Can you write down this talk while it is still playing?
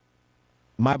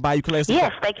My Bayou Classic?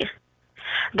 Yes, they can.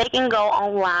 They can go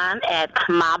online at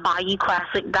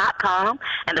mybayouclassic.com,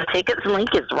 and the tickets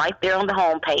link is right there on the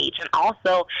homepage. And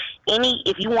also,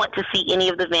 if you want to see any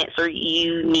of the events or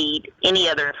you need any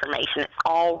other information, it's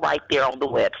all right there on the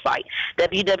website,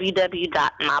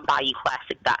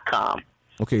 www.mybayouclassic.com.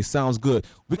 Okay, sounds good.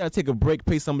 We got to take a break,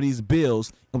 pay some of these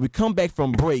bills. When we come back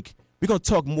from break, we're going to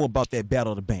talk more about that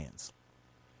Battle of the Bands.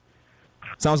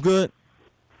 Sounds good?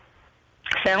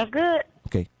 Sounds good.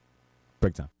 Okay,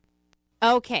 break time.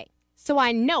 Okay, so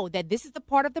I know that this is the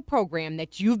part of the program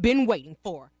that you've been waiting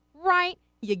for, right?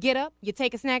 You get up, you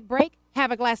take a snack break,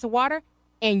 have a glass of water,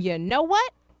 and you know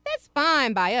what? That's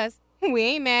fine by us. We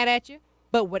ain't mad at you.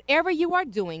 But whatever you are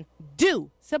doing, do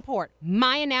support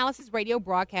My Analysis radio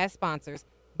broadcast sponsors.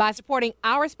 By supporting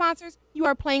our sponsors, you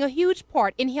are playing a huge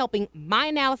part in helping My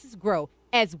Analysis grow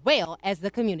as well as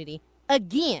the community.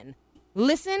 Again,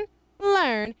 listen,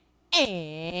 learn,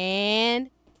 and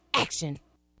action.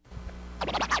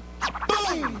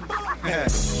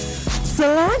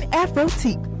 Salon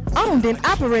Afro-Tique, owned and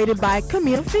operated by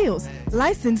Camille Fields,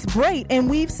 licensed braid and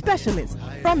weave specialist.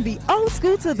 From the old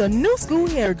school to the new school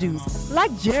hairdos,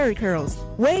 like jerry curls,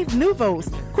 wave nouveaux,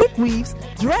 quick weaves,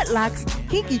 dreadlocks,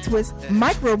 kinky twists,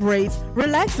 micro braids,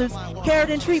 relaxers,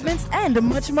 keratin treatments, and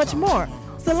much, much more.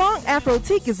 Salon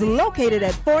Afro-Tique is located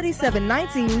at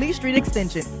 4719 Lee Street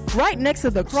Extension, right next to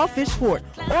the Crawfish Fort,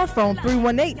 or phone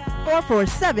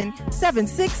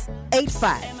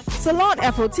 318-447-7685. Salon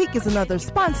Afro-Tique is another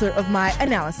sponsor of My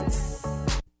Analysis.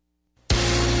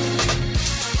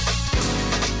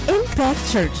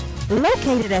 Impact Church,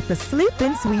 located at the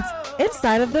Sleep-In Suites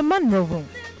inside of the Monroe Room,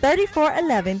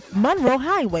 3411 Monroe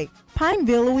Highway,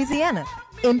 Pineville, Louisiana.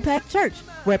 Impact Church,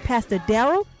 where Pastor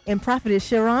Darrell and Prophetess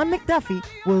Sharon McDuffie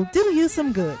will do you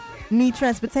some good. Need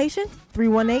transportation?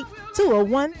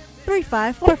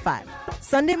 318-201-3545.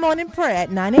 Sunday morning prayer at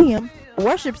 9 a.m.,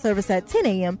 worship service at 10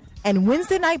 a.m., and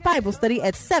Wednesday night Bible study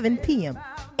at 7 p.m.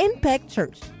 Impact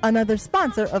Church, another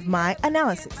sponsor of My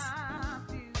Analysis.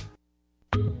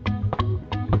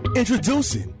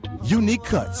 Introducing Unique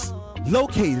Cuts,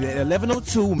 located at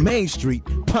 1102 Main Street,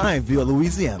 Pineville,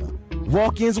 Louisiana.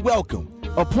 Walk-ins welcome.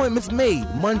 Appointments made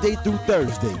Monday through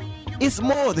Thursday. It's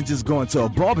more than just going to a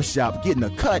barbershop getting a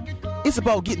cut. It's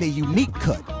about getting a unique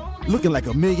cut, looking like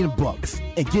 $1 million.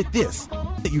 And get this,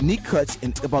 the Unique Cuts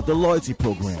and about the loyalty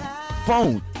program.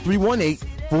 Phone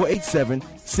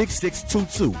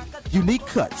 318-487-6622. Unique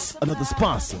Cuts, another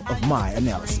sponsor of My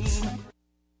Analysis.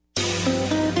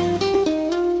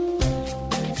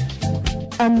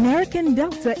 American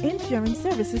Delta Insurance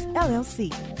Services,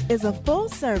 LLC, is a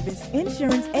full-service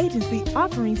insurance agency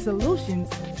offering solutions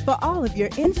for all of your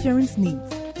insurance needs.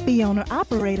 The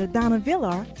owner-operator, Donna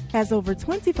Villar, has over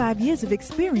 25 years of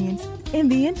experience in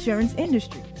the insurance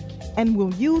industry and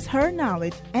will use her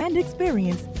knowledge and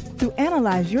experience to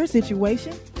analyze your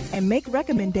situation and make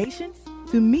recommendations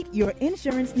to meet your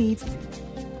insurance needs.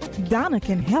 Donna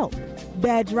can help.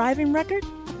 Bad driving record?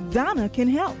 Donna can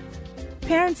help.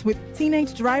 Parents with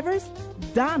teenage drivers?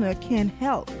 Donna can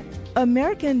help.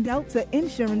 American Delta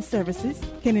Insurance Services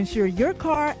can insure your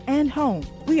car and home.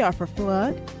 We offer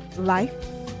flood, life,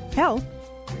 health,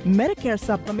 Medicare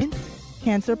supplements,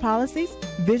 cancer policies,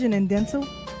 vision and dental,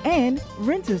 and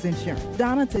renter's insurance.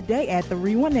 Donna today at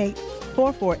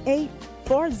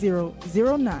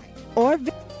 318-448-4009 or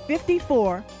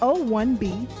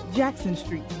 5401B Jackson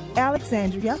Street,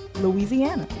 Alexandria,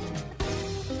 Louisiana.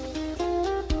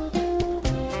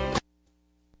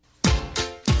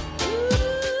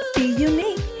 Be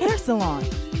Unique Hair Salon,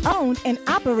 owned and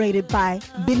operated by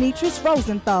Beatrice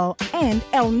Rosenthal and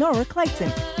Elnora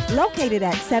Clayton, located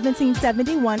at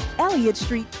 1771 Elliott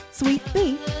Street, Suite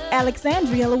B,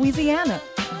 Alexandria, Louisiana.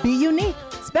 Be Unique,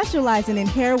 specializing in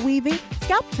hair weaving,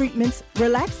 scalp treatments,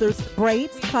 relaxers,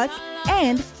 braids, cuts,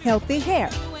 and healthy hair.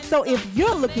 So if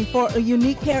you're looking for a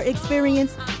unique hair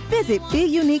experience, visit Be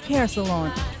Unique Hair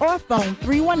Salon or phone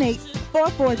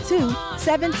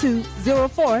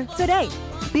 318-442-7204 today.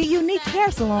 Be Unique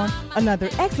Hair Salon, another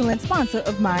excellent sponsor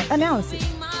of My Analysis.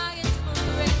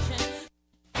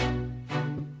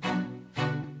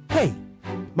 Hey,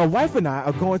 my wife and I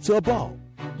are going to a ball.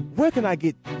 Where can I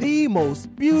get the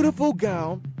most beautiful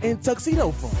gown and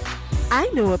tuxedo from? I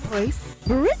know a place,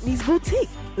 Brittany's Boutique,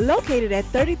 located at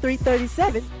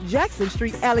 3337 Jackson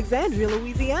Street, Alexandria,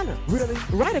 Louisiana. Really?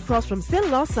 Right across from St.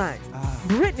 Signs.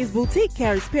 Brittany's Boutique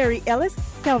carries Perry Ellis,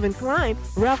 Calvin Klein,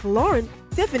 Ralph Lauren,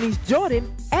 Tiffany's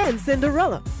Jordan, and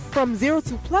Cinderella. From 0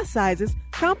 to plus sizes,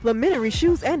 complimentary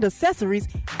shoes and accessories,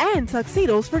 and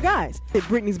tuxedos for guys. At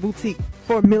Brittany's Boutique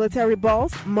for military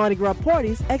balls, Mardi Gras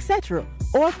parties, etc.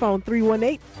 Or phone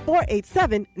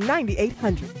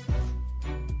 318-487-9800.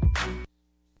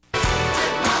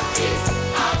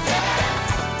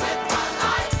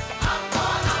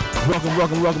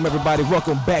 Welcome, everybody.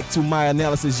 Welcome back to My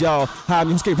Analysis, y'all. Hi,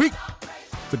 I'm Skate Reek.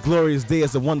 It's a glorious day.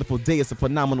 It's a wonderful day. It's a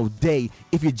phenomenal day.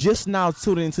 If you're just now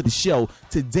tuning into the show,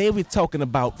 today we're talking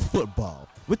about football.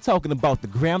 We're talking about the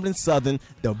Grambling Southern,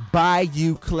 the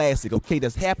Bayou Classic, okay,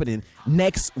 that's happening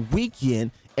next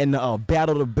weekend, and the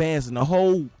Battle of the Bands and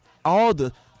all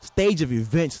the stage of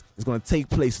events is going to take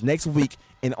place next week.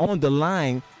 And on the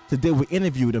line today, we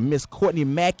interviewed Miss Courtney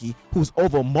Mackey, who's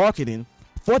over marketing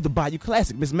for the Bayou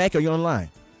Classic. Miss Mackey, are you on the line?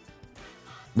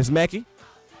 Miss Mackey?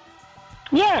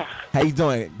 Yes. How you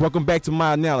doing? Welcome back to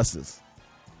My Analysis.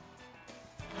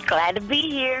 Glad to be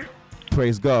here.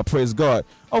 Praise God, praise God.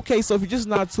 Okay, so if you're just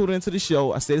not tuning into the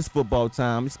show, I said it's football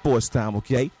time, it's sports time,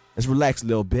 okay? Let's relax a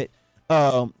little bit.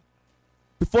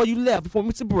 Before we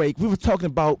went to break, we were talking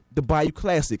about the Bayou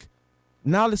Classic.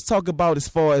 Now let's talk about as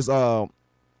far as the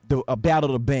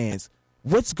Battle of the Bands.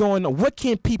 What's going on? What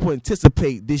can people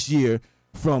anticipate this year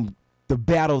from the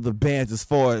Battle of the Bands as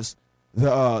far as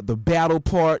the battle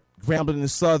part, Grambling and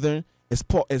Southern, as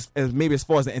far as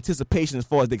the anticipation, as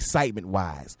far as the excitement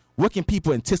wise? What can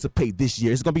people anticipate this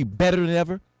year? Is it going to be better than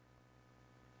ever?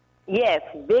 Yes,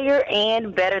 bigger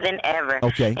and better than ever.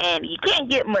 Okay. And you can't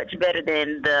get much better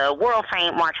than the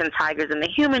world-famed Marching Tigers and the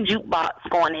Human Jukebox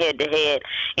going head-to-head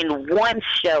in one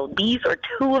show. These are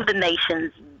two of the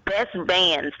nation's best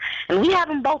bands, and we have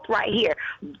them both right here.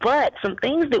 But some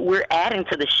things that we're adding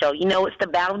to the show, it's the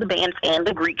Battle of the Bands and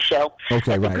the Greek show.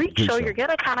 Okay, At right. the Greek show, you're going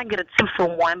to kind of get a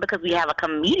 2-for-1 because we have a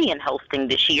comedian hosting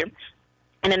this year.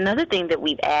 And another thing that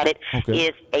we've added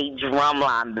is a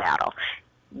drumline battle.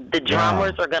 The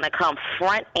drummers are going to come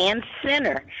front and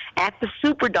center at the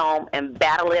Superdome and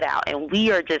battle it out, and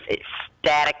we are just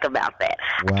ecstatic about that.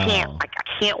 Wow. I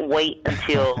can't wait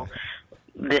until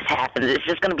this happens. It's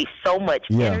just going to be so much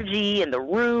energy in the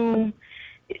room.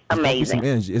 Amazing. Some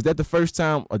energy. Is that the first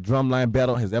time a drumline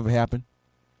battle has ever happened?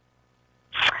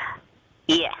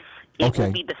 Yes. It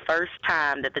will be the first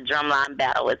time that the drumline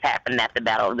battle has happened at the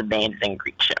Battle of the Bands and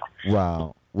Greek show.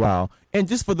 Wow. And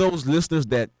just for those listeners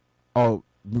that are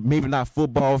maybe not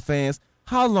football fans,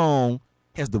 how long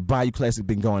has the Bayou Classic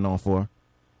been going on for?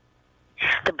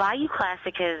 The Bayou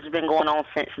Classic has been going on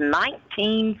since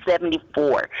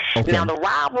 1974. Okay. Now, the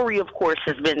rivalry, of course,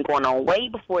 has been going on way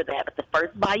before that, but the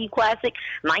first Bayou Classic,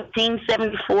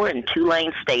 1974 in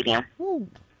Tulane Stadium.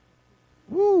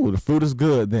 Ooh, the fruit is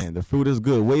good then. The fruit is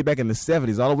good. Way back in the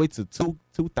 70s, all the way to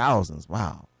 2000s.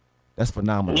 Wow. That's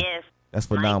phenomenal. Yes. That's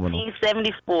phenomenal.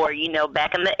 1974,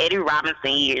 back in the Eddie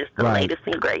Robinson years, the latest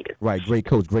and greatest. Right, great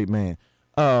coach, great man.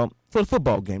 For the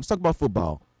football game, let's talk about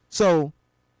football. So,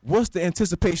 what's the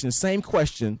anticipation? Same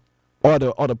question. Are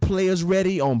the players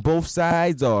ready on both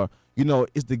sides, or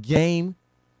is the game?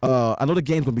 I know the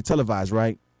game's gonna be televised,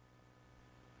 right?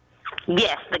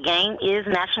 Yes, the game is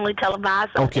nationally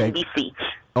televised on NBC.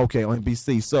 Okay, on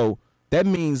NBC. So that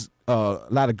means a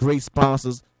lot of great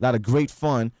sponsors, a lot of great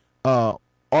fun.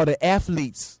 Are the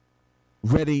athletes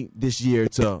ready this year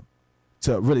to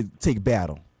really take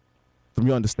battle? From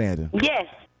your understanding?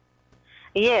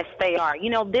 Yes, they are.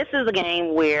 This is a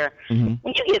game where when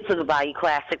you get to the Bayou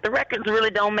Classic, the records really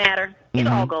don't matter. It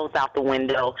all goes out the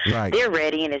window. Right. They're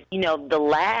ready, and it's, the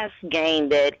last game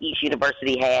that each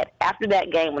university had, after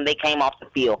that game when they came off the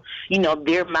field,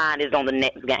 their mind is on the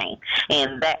next game,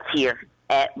 and that's here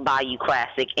at Bayou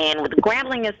Classic. And with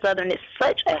Grambling and Southern, it's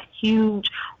such a huge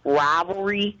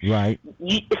rivalry. Right.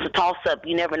 It's a toss-up.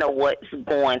 You never know what's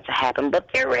going to happen, but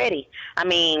they're ready. I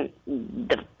mean,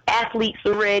 the athletes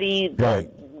are ready, the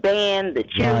band, the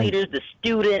cheerleaders, the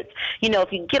students.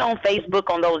 If you get on Facebook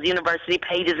on those university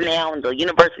pages now and the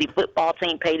university football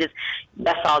team pages,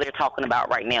 that's all they're talking about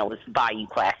right now is Bayou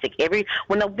Classic.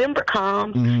 When November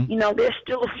comes, there's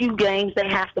still a few games they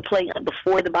have to play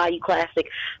before the Bayou Classic,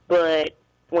 but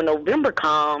when November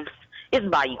comes, it's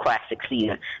Bayou Classic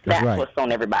season. That's what's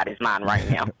on everybody's mind right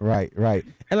now. Right.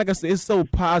 And like I said, it's so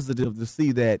positive to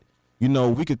see that,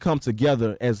 we could come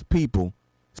together as people,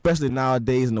 especially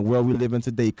nowadays in the world we live in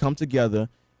today, come together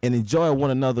and enjoy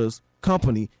one another's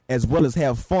company as well as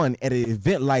have fun at an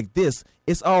event like this.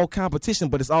 It's all competition,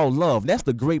 but it's all love. That's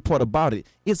the great part about it.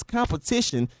 It's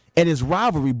competition and it's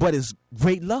rivalry, but it's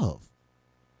great love.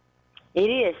 It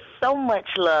is so much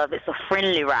love. It's a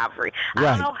friendly rivalry. I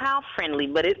don't know how friendly,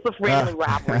 but it's a friendly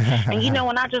rivalry. And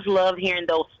and I just love hearing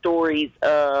those stories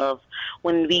of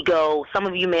when we go. Some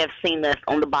of you may have seen us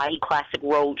on the Bayou Classic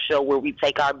Road Show, where we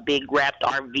take our big wrapped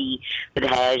RV that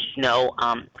has,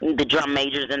 the drum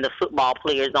majors and the football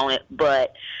players on it.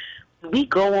 But we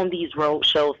go on these road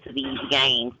shows to these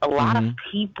games. A lot of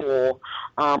people,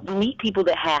 we meet people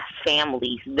that have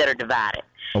families that are divided.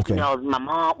 Okay. My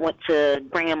mom went to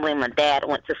Grambling, my dad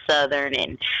went to Southern,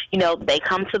 and they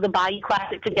come to the Bayou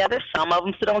Classic together. Some of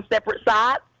them sit on separate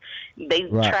sides. They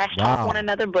trash talk one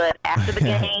another, but after the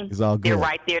game, they're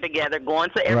right there together, going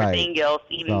to everything else,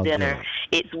 eating dinner.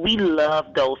 We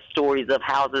love those stories of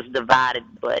houses divided,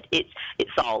 but it's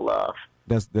all love.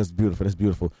 That's beautiful. That's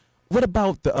beautiful. What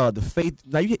about the faith?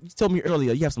 Now you told me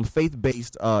earlier you have some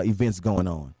faith-based events going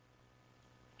on.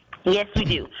 Yes, we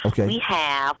do. Okay.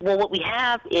 What we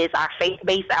have is our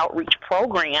faith-based outreach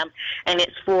program, and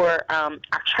it's for our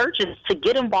churches to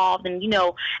get involved and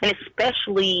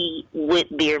especially with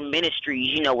their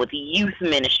ministries, with the youth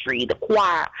ministry, the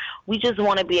choir. We just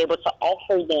want to be able to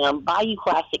offer them Bayou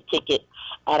Classic tickets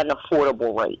at an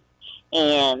affordable rate.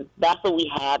 And that's what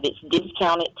we have. It's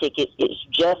discounted tickets. It's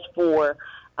just for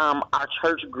our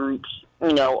church groups,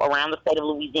 around the state of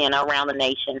Louisiana, around the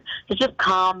nation, to just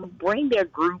come, bring their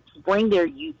groups, bring their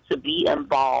youth to be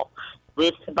involved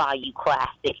with Bayou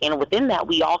Classic. And within that,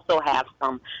 we also have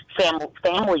some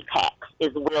family packs as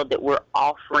well that we're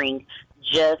offering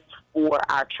just for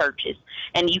our churches.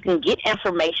 And you can get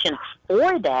information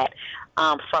for that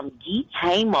from Guy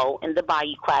Tamo in the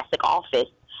Bayou Classic office.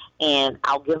 And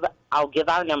I'll give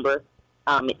our number.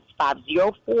 It's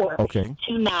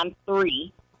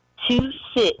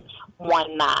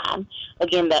 504-293-2619.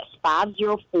 Again, that's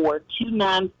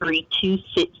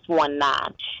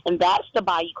 504-293-2619. And that's the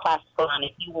Bayou Classic line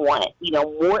if you want,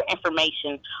 more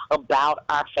information about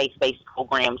our faith-based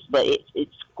programs. But it's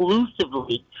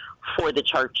exclusively for the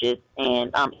churches,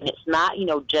 and it's not,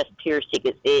 just Pierce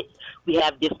tickets. We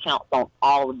have discounts on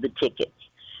all of the tickets.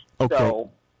 Okay. So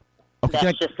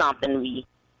that's just something we...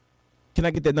 Can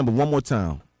I get that number one more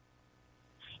time?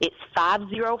 It's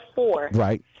 504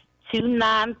 right.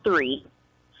 293-2619,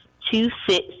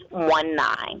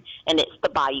 and it's the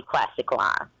Bayou Classic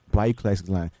line. Bayou Classic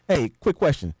line. Hey, quick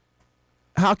question.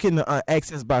 How can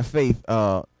Access by Faith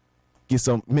get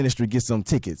some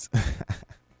tickets?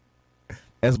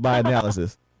 That's my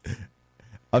analysis.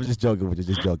 I'm just joking with you.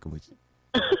 I'm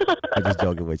just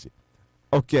joking with you.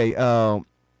 Okay. Well,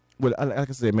 like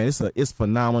I said, man, it's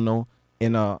phenomenal.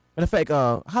 And matter of fact,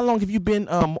 how long have you been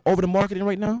over the marketing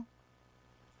right now?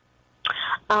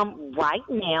 Right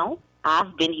now,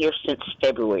 I've been here since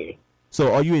February.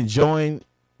 So, are you enjoying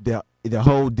the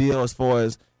whole deal as far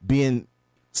as being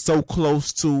so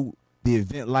close to the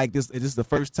event like this? Is this the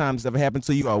first time it's ever happened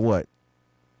to you, or what?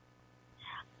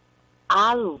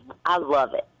 I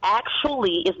love it.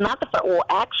 Actually, it's not the first. Well,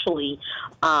 actually,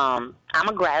 I'm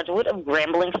a graduate of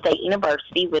Grambling State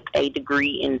University with a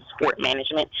degree in sport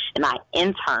management, and I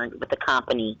interned with the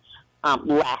company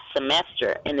last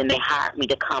semester, and then they hired me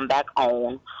to come back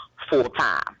on full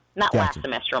time. Not last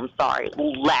semester, I'm sorry,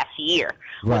 last year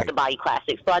with the Bayou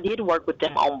Classic. So I did work with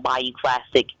them on Bayou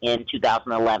Classic in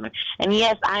 2011. And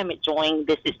yes, I am enjoying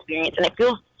this experience, and it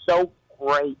feels so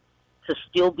great to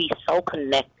still be so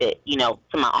connected, to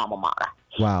my alma mater.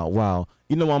 Wow.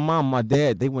 My mom, my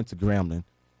dad, they went to Grambling,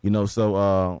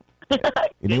 so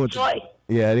Good choice.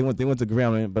 They went to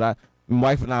Grambling, but my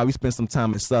wife and I, we spent some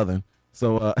time at Southern.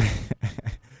 So but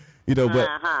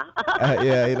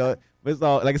but it's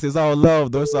all, like I said, it's all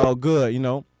love though. It's all good, It's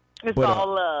all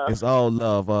love. It's all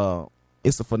love.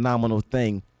 It's a phenomenal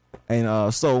thing.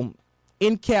 And so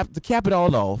to cap it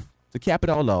all off,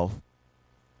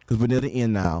 because we're near the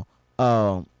end now.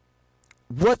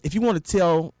 What if you want to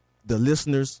tell the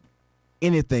listeners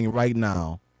anything right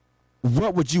now?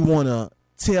 What would you want to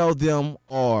tell them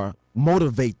or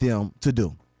motivate them to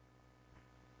do?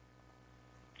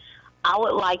 I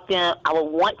would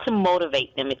want to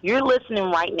motivate them. If you're listening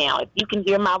right now, if you can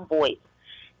hear my voice,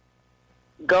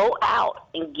 go out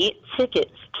and get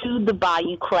tickets to the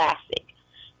Bayou Classic.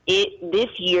 This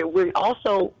year, we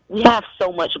have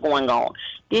so much going on.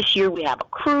 This year, we have a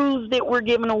cruise that we're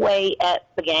giving away at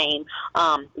the game,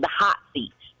 the hot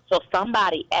seat. So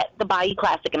somebody at the Bayou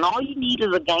Classic, and all you need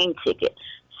is a game ticket.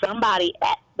 Somebody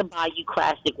at the Bayou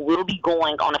Classic will be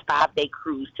going on a 5-day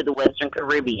cruise to the Western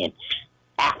Caribbean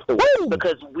afterwards. Woo!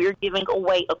 Because we're giving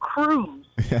away a cruise.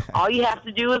 All you have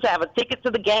to do is have a ticket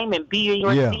to the game and be in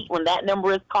your seat when that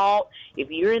number is called.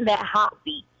 If you're in that hot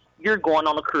seat, you're going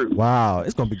on a cruise. Wow,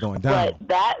 it's going to be going down.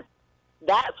 But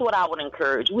that's what I would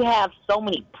encourage. We have so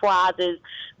many prizes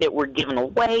that we're giving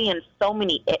away and so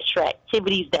many extra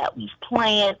activities that we've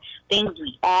planned, things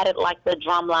we added like the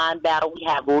drumline battle. We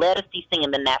have Lettucey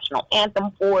singing the national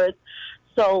anthem for us.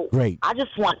 So great. I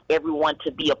just want everyone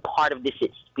to be a part of this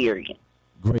experience.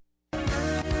 Great.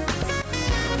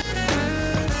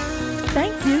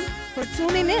 Thank you for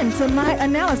tuning in to My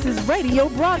Analysis radio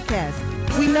broadcast.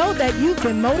 We know that you've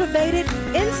been motivated,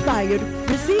 inspired,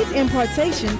 received impartation,